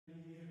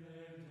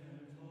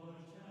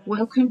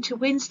Welcome to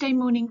Wednesday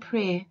morning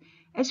prayer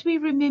as we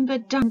remember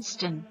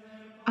Dunstan,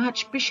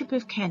 Archbishop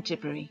of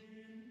Canterbury.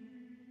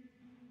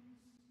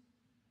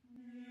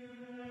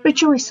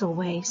 Rejoice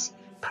always,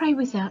 pray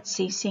without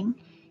ceasing,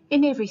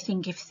 in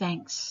everything give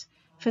thanks,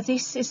 for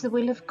this is the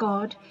will of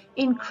God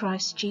in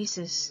Christ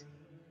Jesus.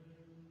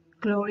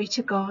 Glory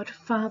to God,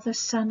 Father,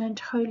 Son and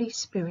Holy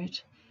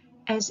Spirit,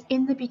 as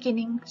in the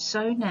beginning,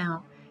 so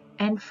now,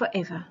 and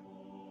forever.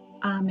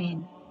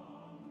 Amen.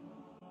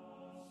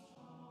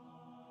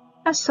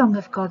 A song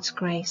of God's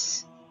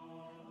grace.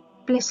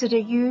 Blessed are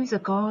you, the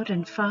God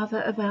and Father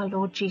of our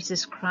Lord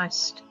Jesus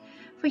Christ,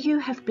 for you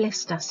have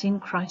blessed us in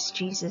Christ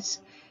Jesus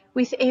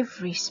with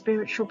every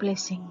spiritual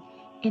blessing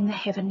in the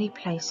heavenly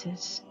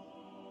places.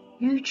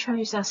 You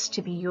chose us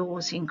to be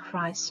yours in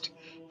Christ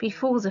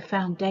before the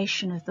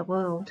foundation of the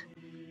world,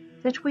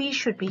 that we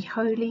should be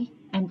holy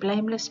and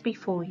blameless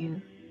before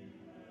you.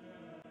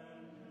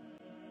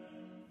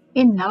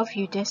 In love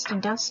you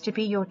destined us to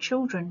be your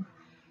children,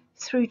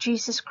 through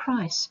Jesus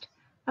Christ,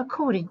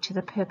 according to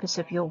the purpose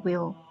of your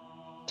will,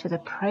 to the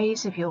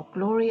praise of your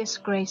glorious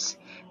grace,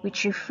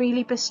 which you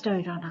freely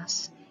bestowed on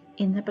us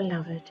in the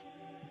Beloved.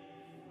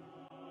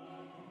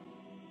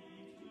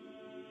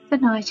 The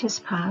night has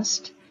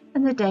passed,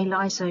 and the day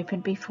lies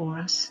open before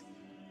us.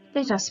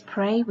 Let us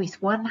pray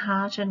with one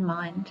heart and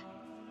mind.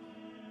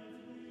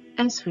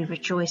 As we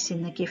rejoice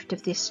in the gift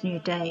of this new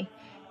day,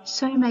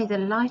 so may the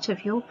light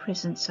of your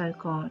presence, O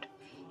God,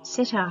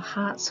 set our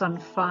hearts on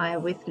fire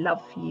with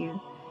love for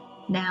you,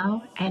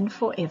 now and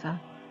forever.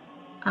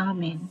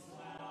 Amen.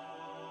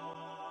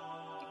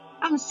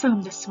 Our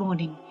psalm this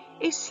morning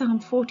is Psalm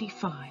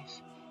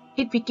 45.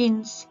 It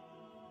begins,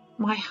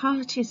 "My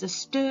heart is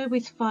astir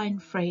with fine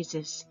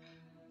phrases.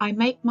 I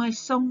make my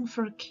song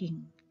for a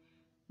king.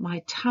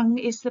 My tongue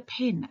is the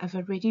pen of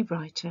a ready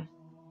writer."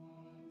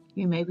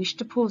 You may wish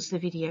to pause the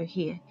video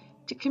here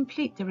to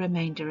complete the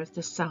remainder of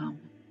the psalm.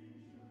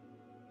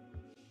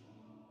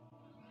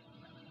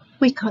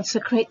 We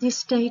consecrate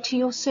this day to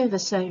your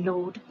service, O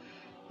Lord.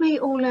 May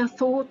all our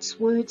thoughts,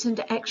 words and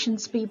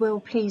actions be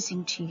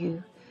well-pleasing to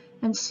you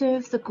and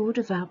serve the good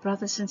of our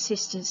brothers and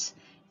sisters,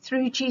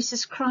 through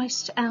Jesus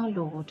Christ our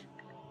Lord.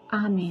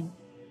 Amen.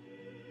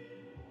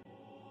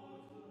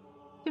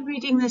 The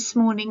reading this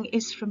morning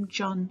is from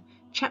John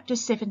chapter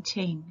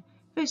 17,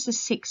 verses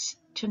 6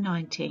 to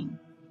 19.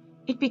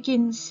 It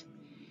begins,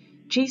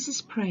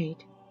 "Jesus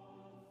prayed,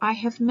 'I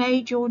have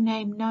made your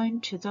name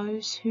known to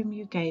those whom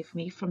you gave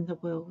me from the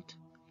world.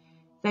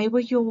 They were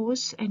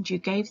yours, and you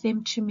gave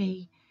them to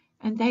me,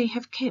 and they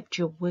have kept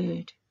your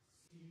word.'"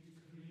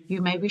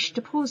 You may wish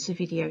to pause the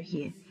video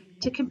here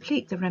to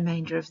complete the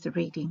remainder of the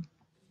reading.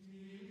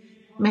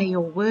 May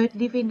your word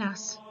live in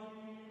us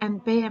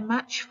and bear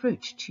much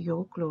fruit to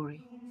your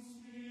glory.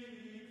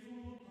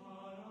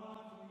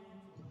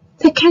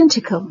 The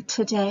Canticle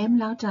Te Deum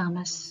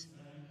Laudamus.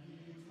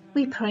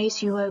 We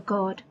praise you, O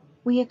God.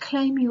 We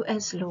acclaim you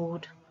as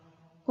Lord.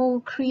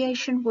 All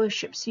creation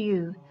worships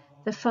you,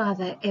 the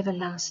Father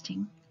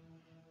everlasting.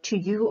 To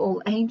you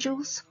all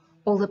angels,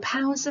 all the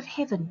powers of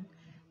heaven,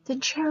 the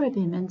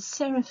cherubim and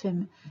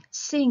seraphim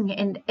sing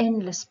in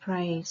endless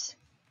praise.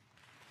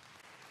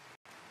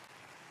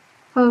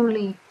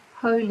 Holy,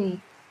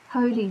 holy,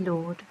 holy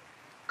Lord,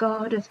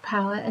 God of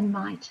power and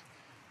might,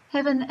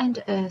 heaven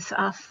and earth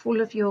are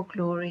full of your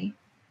glory.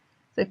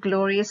 The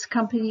glorious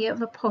company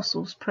of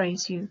apostles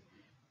praise you.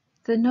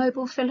 The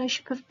noble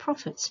fellowship of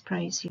prophets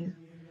praise you.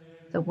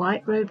 The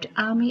white-robed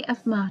army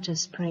of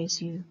martyrs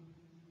praise you.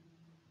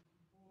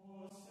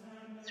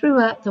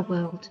 Throughout the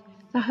world,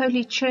 the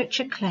Holy Church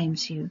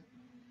acclaims you.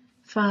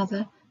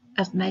 Father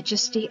of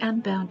majesty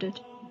unbounded,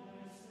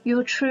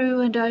 your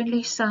true and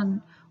only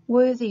Son,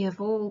 worthy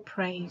of all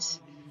praise,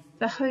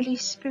 the Holy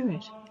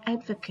Spirit,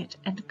 advocate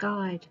and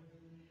guide.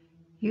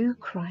 You,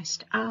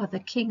 Christ, are the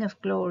King of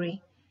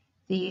glory,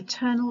 the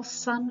eternal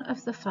Son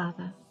of the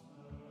Father.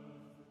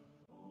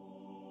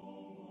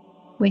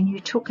 When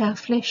you took our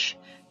flesh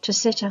to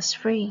set us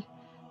free,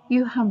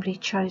 you humbly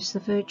chose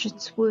the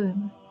Virgin's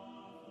womb.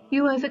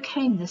 You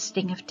overcame the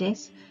sting of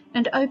death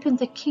and opened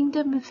the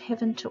kingdom of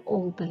heaven to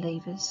all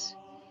believers.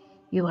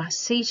 You are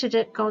seated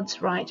at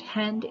God's right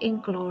hand in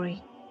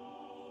glory.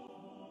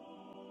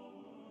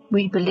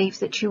 We believe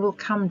that you will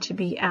come to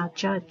be our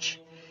judge.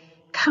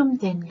 Come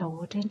then,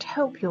 Lord, and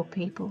help your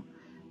people,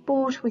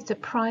 bought with the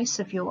price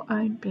of your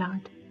own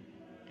blood,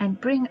 and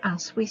bring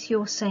us with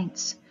your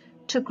saints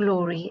to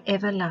glory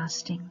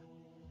everlasting.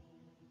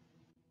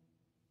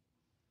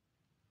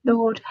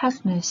 Lord,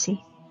 have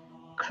mercy.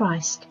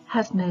 Christ,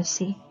 have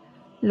mercy.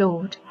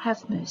 Lord,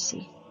 have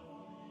mercy.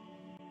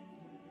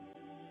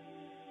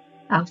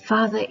 Our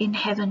Father in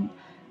heaven,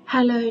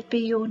 hallowed be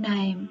your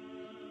name.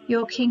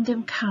 Your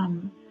kingdom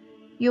come.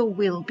 Your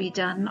will be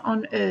done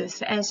on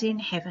earth as in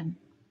heaven.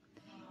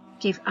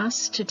 Give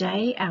us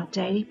today our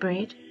daily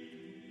bread.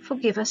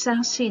 Forgive us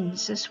our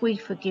sins as we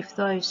forgive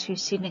those who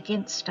sin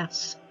against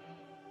us.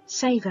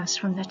 Save us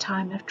from the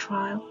time of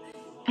trial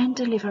and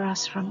deliver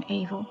us from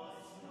evil.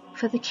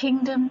 For the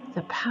kingdom,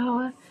 the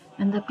power,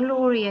 and the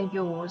glory are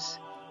yours,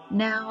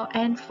 now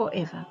and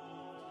forever.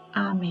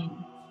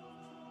 Amen.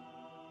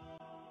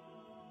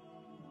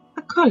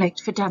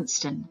 Collect for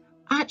Dunstan,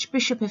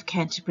 Archbishop of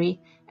Canterbury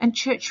and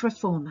Church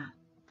Reformer.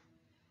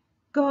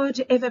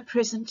 God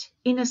ever-present,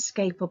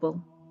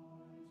 inescapable,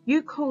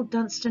 you called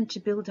Dunstan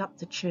to build up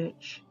the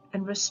church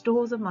and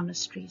restore the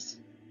monasteries.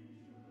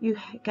 You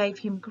gave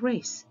him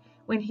grace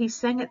when he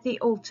sang at the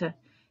altar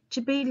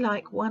to be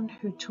like one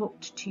who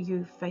talked to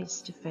you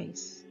face to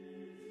face.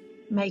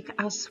 Make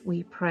us,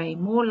 we pray,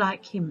 more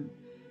like him,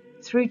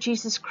 through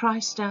Jesus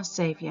Christ our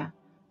Saviour.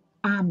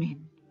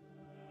 Amen.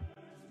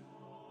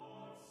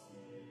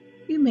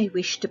 You may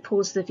wish to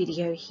pause the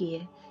video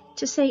here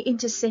to say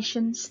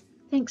intercessions,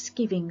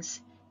 thanksgivings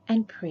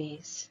and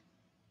prayers.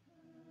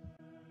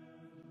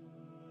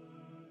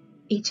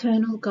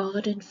 Eternal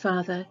God and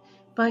Father,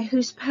 by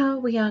whose power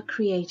we are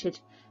created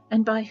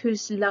and by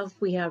whose love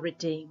we are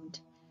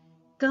redeemed,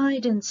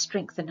 guide and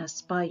strengthen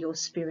us by your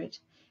Spirit,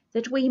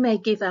 that we may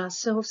give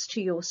ourselves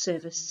to your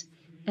service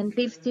and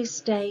live this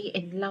day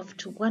in love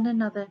to one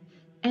another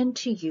and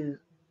to you,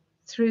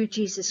 through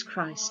Jesus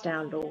Christ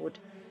our Lord.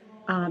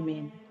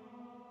 Amen.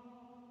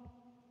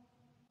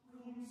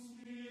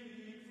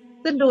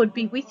 The Lord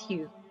be with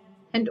you,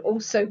 and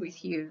also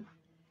with you.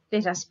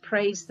 Let us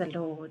praise the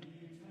Lord.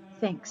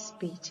 Thanks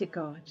be to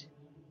God.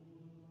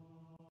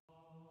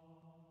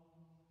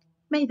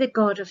 May the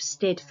God of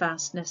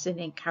steadfastness and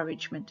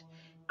encouragement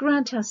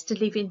grant us to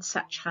live in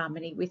such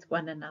harmony with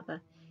one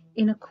another,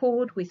 in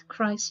accord with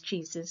Christ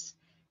Jesus,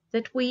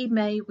 that we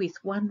may with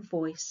one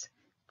voice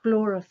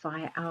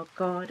glorify our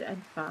God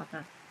and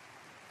Father.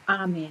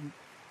 Amen.